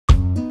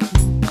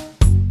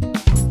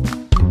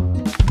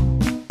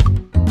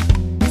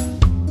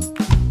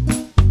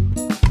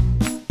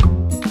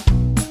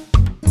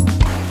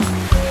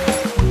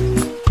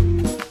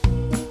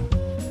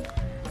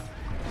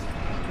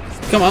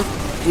Come on.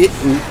 Yeah.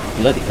 Ooh,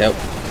 bloody hell.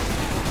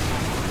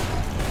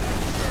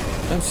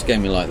 Don't scare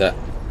me like that.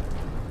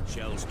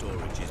 Shell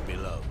storage is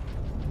below.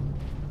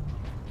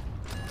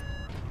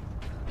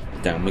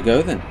 Down we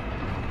go then.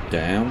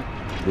 Down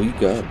we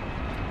go.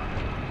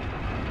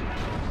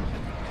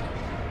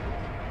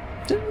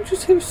 Didn't we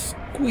just hear a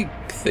squeak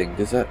thing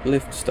as that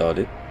lift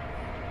started?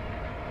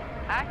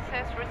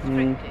 Access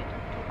restricted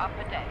to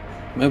upper decks.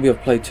 Maybe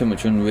I've played too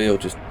much Unreal,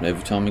 just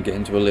every time I get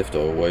into a lift I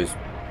always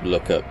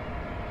look up.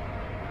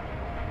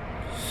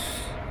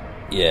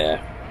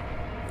 Yeah.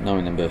 Now I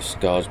remember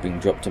scars being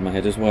dropped on my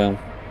head as well.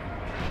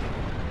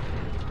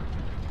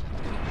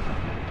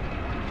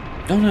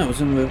 Oh no, it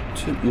was Unreal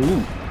 2.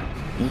 Ooh.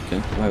 Okay,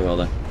 where are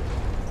they?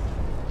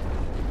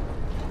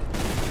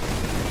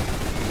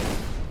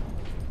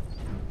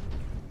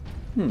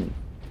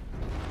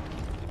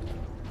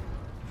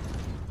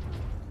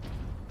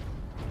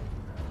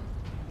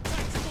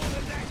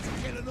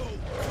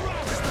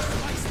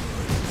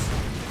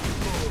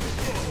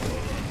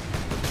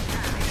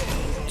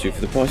 Two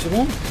for the price of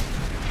one.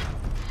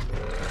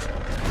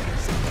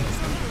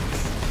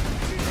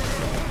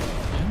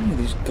 How many of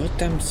these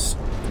goddamn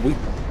sweet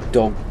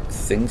dog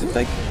things have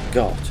they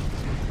got?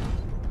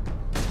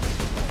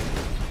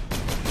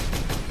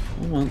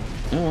 Come on,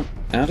 come on,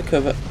 out of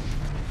cover.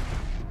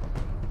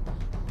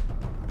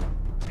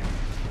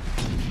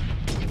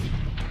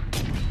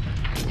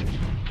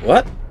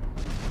 What?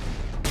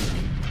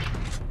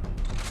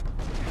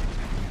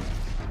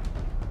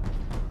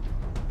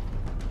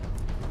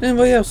 Did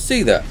anybody else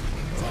see that?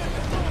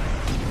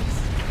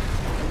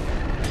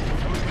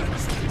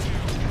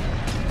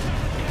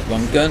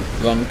 Wrong gun,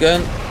 wrong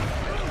gun.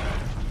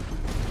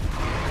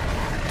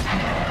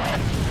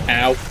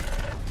 Ow.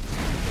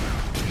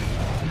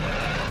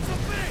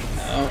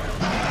 Ow.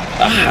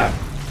 Ah!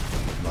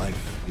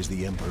 Life is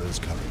the Emperor's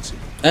currency.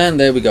 And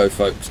there we go,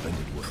 folks.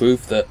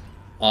 Proof that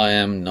I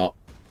am not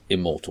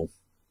immortal.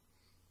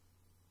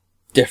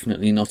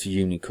 Definitely not a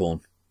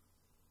unicorn.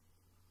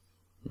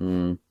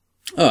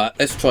 Alright,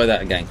 let's try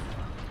that again.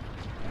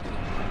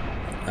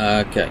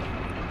 Okay.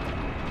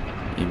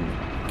 Here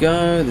we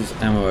go. There's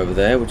ammo over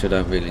there, which I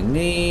don't really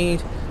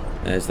need.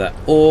 There's that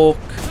orc.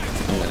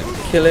 I'm going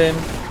to kill him.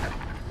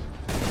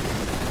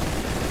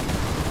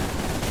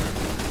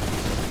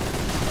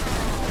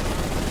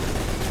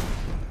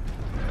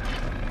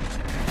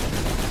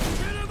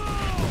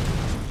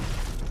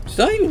 Did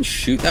I even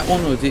shoot that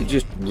one, or did it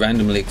just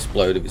randomly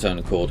explode of its own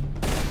accord?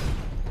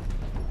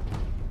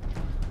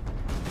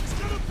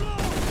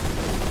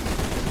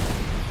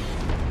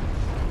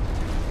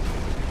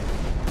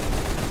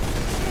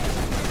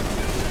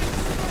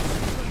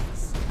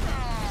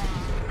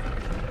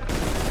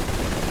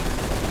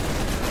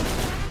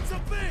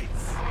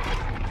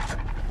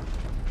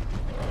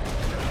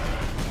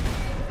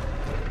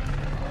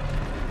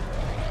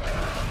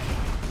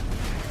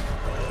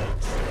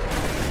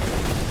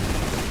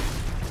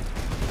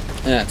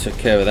 That took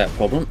care of that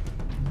problem.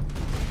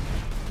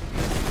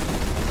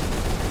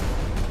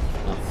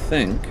 I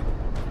think.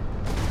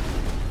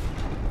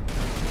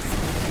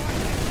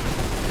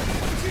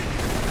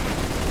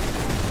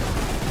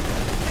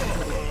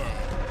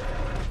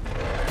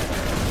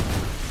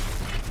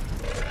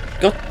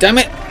 God damn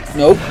it!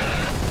 No.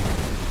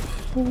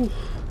 Ooh.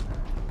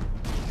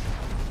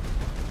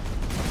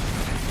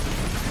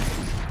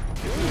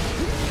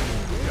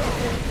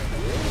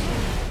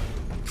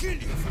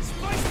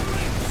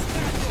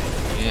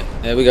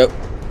 There we go.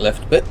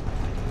 Left a bit.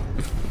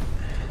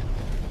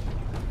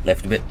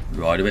 Left a bit.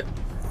 Right a bit.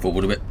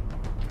 Forward a bit.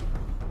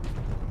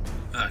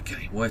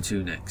 Okay, where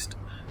to next?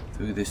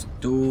 Through this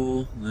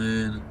door,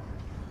 then...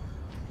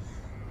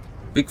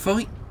 Big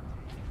fight?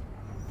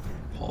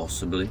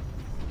 Possibly.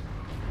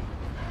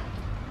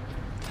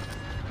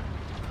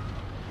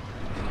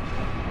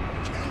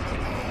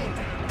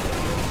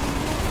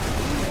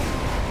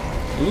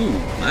 Ooh,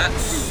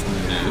 that's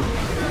new.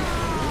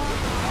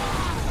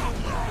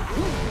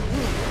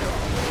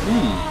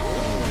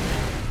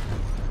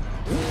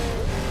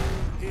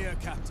 Here,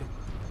 Captain.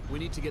 We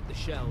need to get the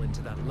shell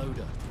into that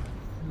loader.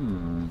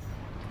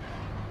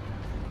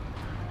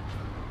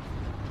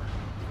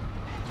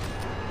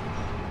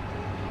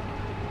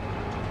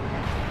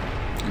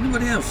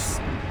 Anybody else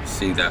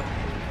see that?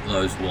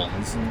 Those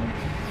ones and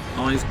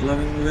eyes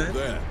glowing red?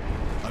 There.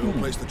 I will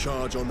place the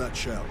charge on that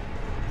shell.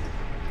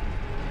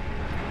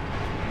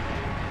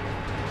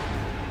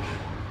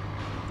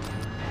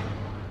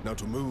 Now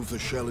to move the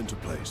shell into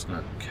place.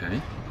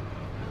 Okay.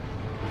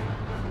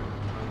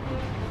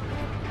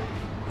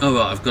 Oh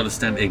right, I've got to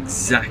stand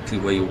exactly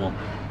where you want.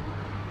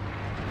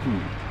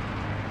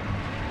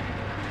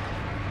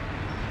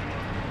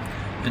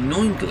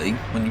 Annoyingly,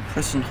 when you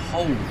press and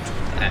hold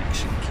the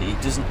action key,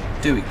 it doesn't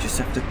do it, you just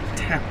have to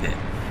tap it.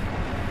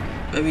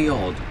 Very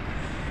odd.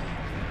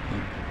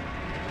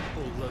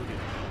 All loaded.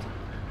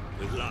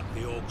 With luck,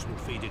 the orcs will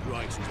feed it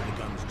right into the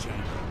gun's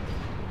chamber.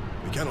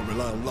 We cannot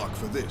rely on luck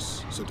for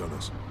this, Sir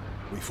Donis.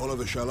 We follow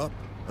the shell up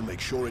and make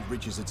sure it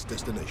reaches its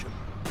destination.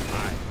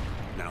 Aye.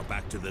 Now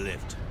back to the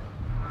lift.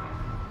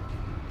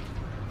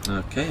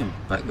 Okay, and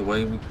back the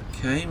way we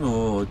came,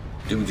 or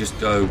do we just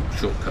go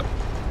shortcut?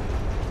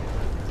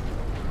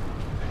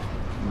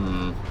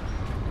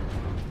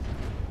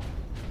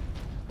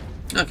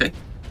 Okay,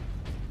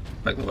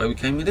 back the way we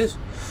came it is.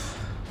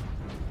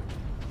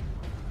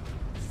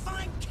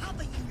 Find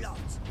cover, you lot.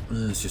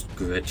 It's just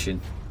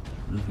Gretchen.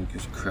 I don't think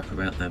gives a crap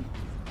about them.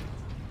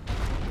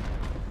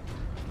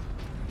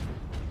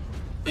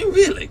 I mean,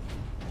 really?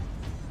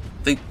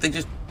 They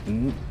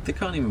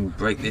can't even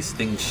break this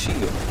thing's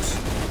shields.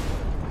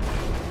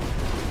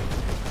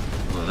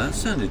 Well, that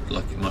sounded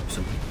like it might be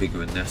something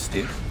bigger and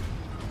nastier.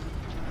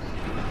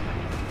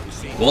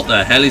 What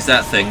the hell is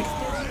that thing?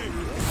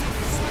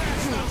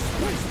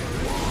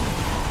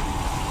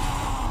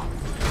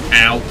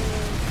 Ow.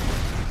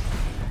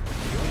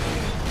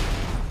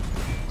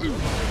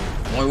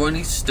 Why won't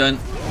he stun?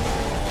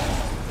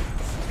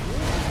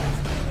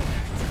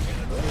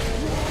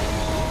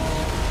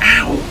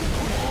 Ow.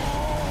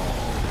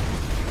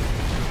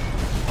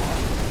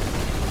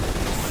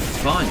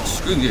 Fine,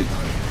 screw you.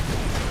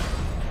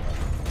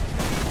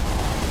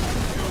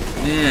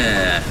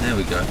 Yeah, there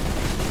we go.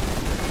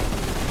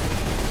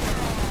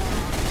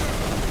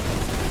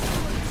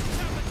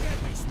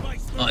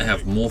 I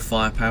have more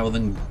firepower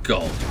than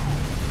God.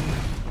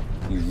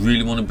 You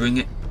really want to bring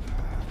it?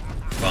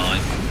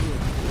 Fine.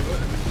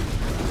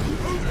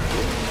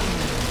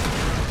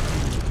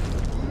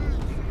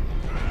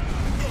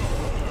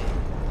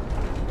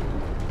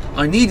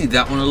 I needed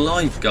that one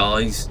alive,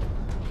 guys.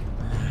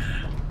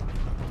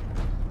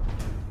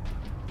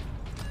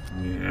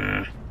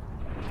 Yeah.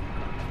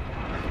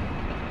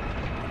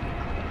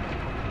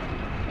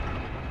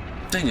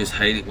 Don't you just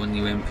hate it when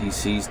you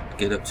NPCs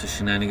get up to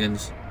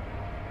shenanigans?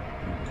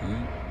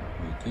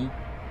 Okay.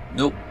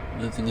 Nope,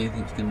 I don't think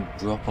anything's going to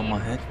drop on my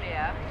head.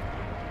 Clear.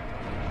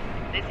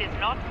 This is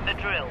not a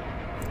drill.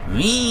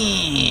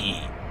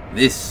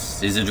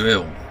 This is a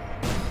drill.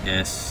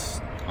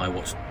 Yes, I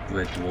watched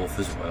Red Dwarf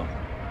as well.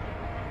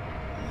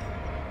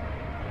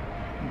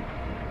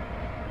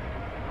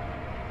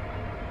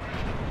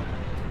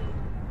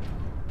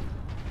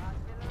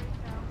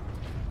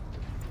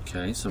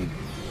 Okay, some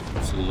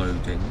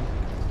loading.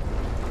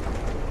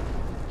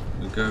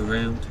 We go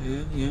around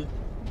here, yeah.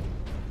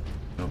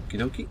 Okie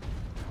dokie.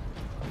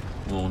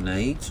 More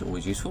nades,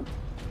 always useful.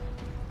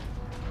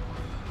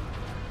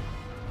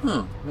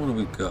 Huh, what do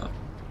we got?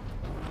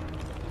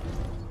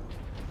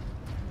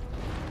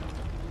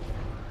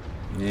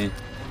 Yeah.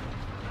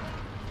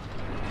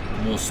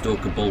 More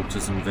Stalker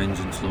bolters and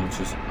Vengeance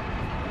launchers.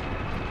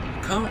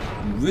 I can't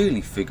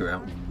really figure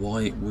out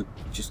why it would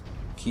just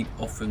keep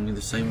offering me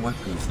the same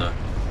weapons though.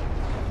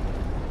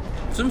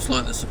 It's almost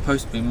like there's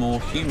supposed to be more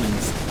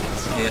humans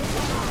here.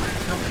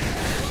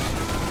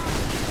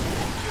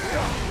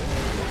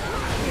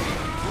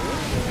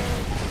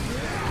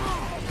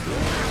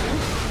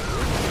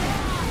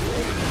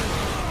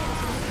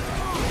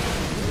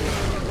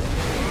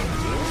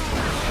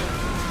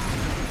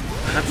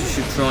 Perhaps you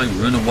should try and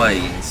run away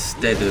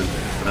instead of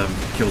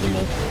kill them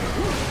all.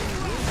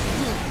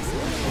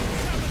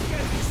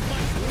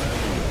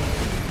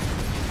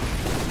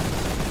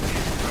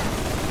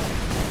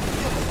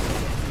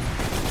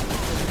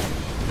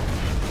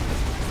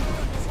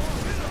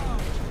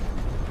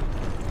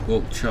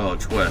 Walk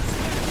charge where?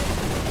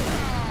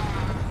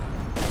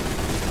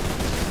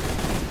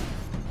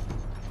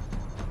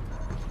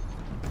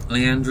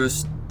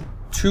 Leandrus,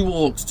 2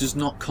 orcs does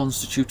not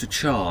constitute a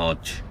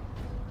charge.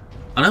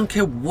 I don't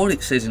care what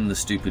it says in the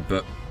stupid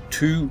book,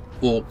 2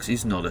 orcs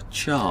is not a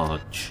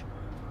charge.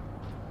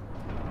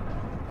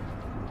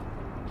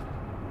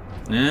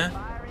 Yeah?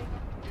 Firing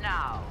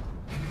now.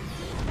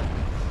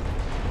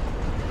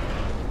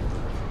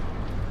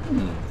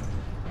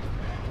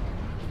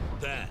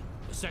 There,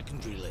 a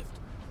secondary lift.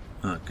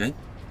 Okay.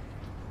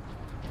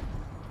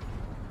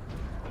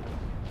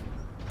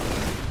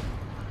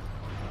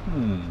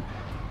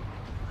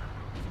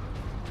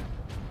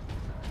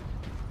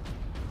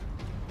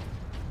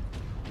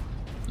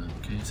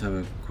 Okay, let's have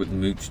a quick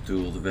mooch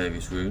through all the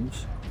various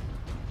rooms.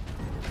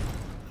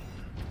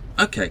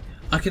 Okay,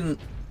 I can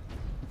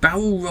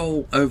barrel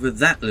roll over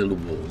that little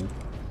wall,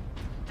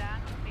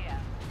 Stand clear.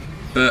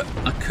 but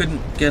I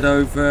couldn't get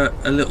over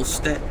a little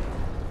step.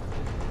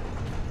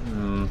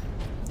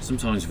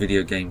 Sometimes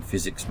video game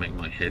physics make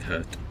my head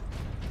hurt.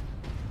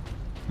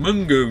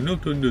 Mungo,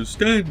 not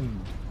understand.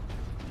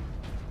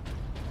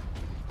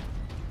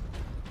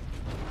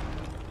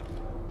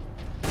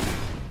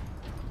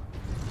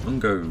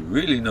 Mungo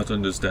really not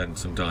understand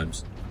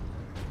sometimes.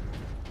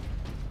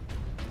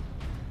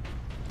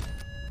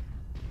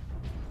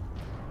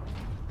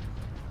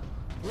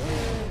 Need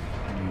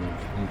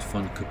to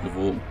find a couple of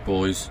orc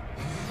boys.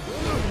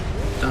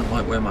 Don't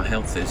like where my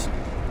health is.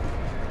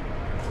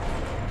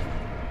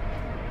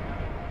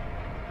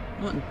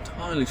 Not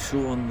entirely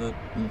sure on the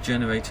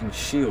regenerating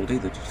shield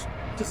either, just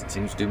doesn't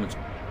seem to do much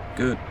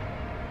good.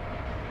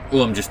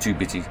 Or I'm just too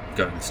busy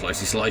going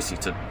slicey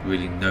to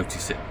really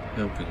notice it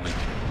helping me.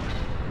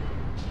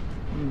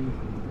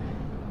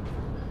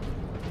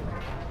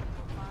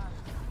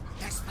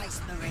 The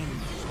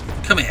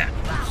Spacemarine. Come here!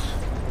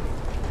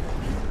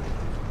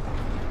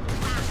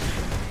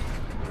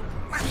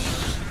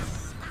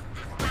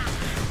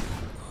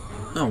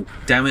 Oh,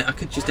 damn it, I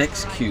could just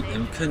execute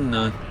them, couldn't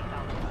I?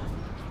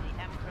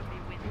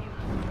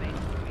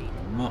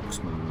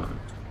 Marksman mode.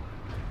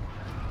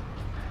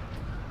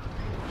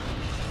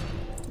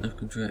 Left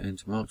control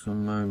into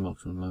marksman mode.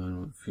 Marksman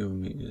mode. Fuel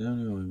meters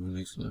only when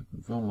release the left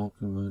control.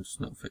 Marksman mode does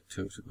not affect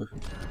territory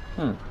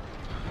weapons.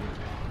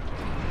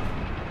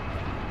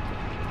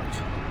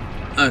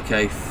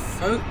 Okay,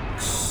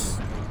 folks.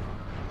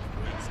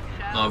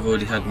 I've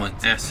already had my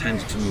ass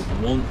handed to me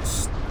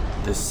once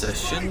this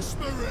session.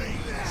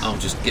 I'll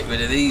just get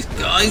rid of these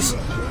guys.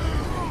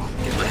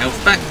 Get my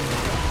health back.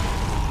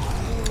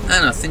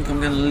 And I think I'm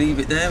going to leave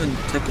it there and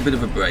take a bit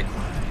of a break.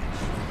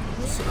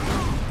 So,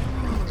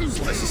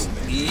 slices.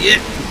 Yeah!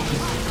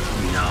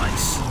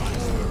 Nice.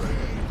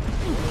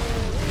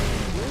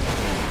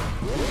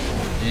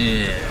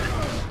 Yeah.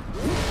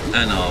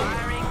 And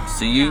I'll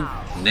see you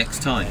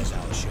next time.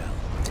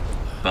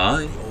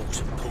 Bye. The orcs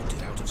have pulled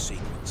it out of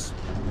sequence.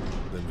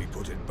 Then we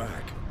put it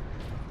back.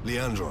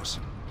 Leandros,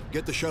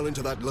 get the shell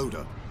into that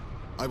loader.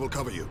 I will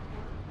cover you.